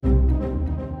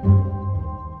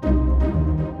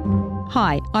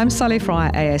Hi, I'm Sally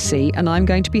Fryer ASC, and I'm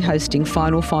going to be hosting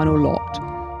Final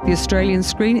Lot, the Australian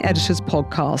Screen Editors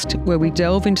podcast, where we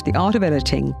delve into the art of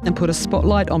editing and put a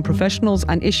spotlight on professionals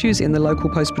and issues in the local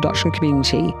post-production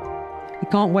community. We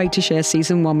can't wait to share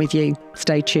season 1 with you.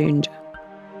 Stay tuned.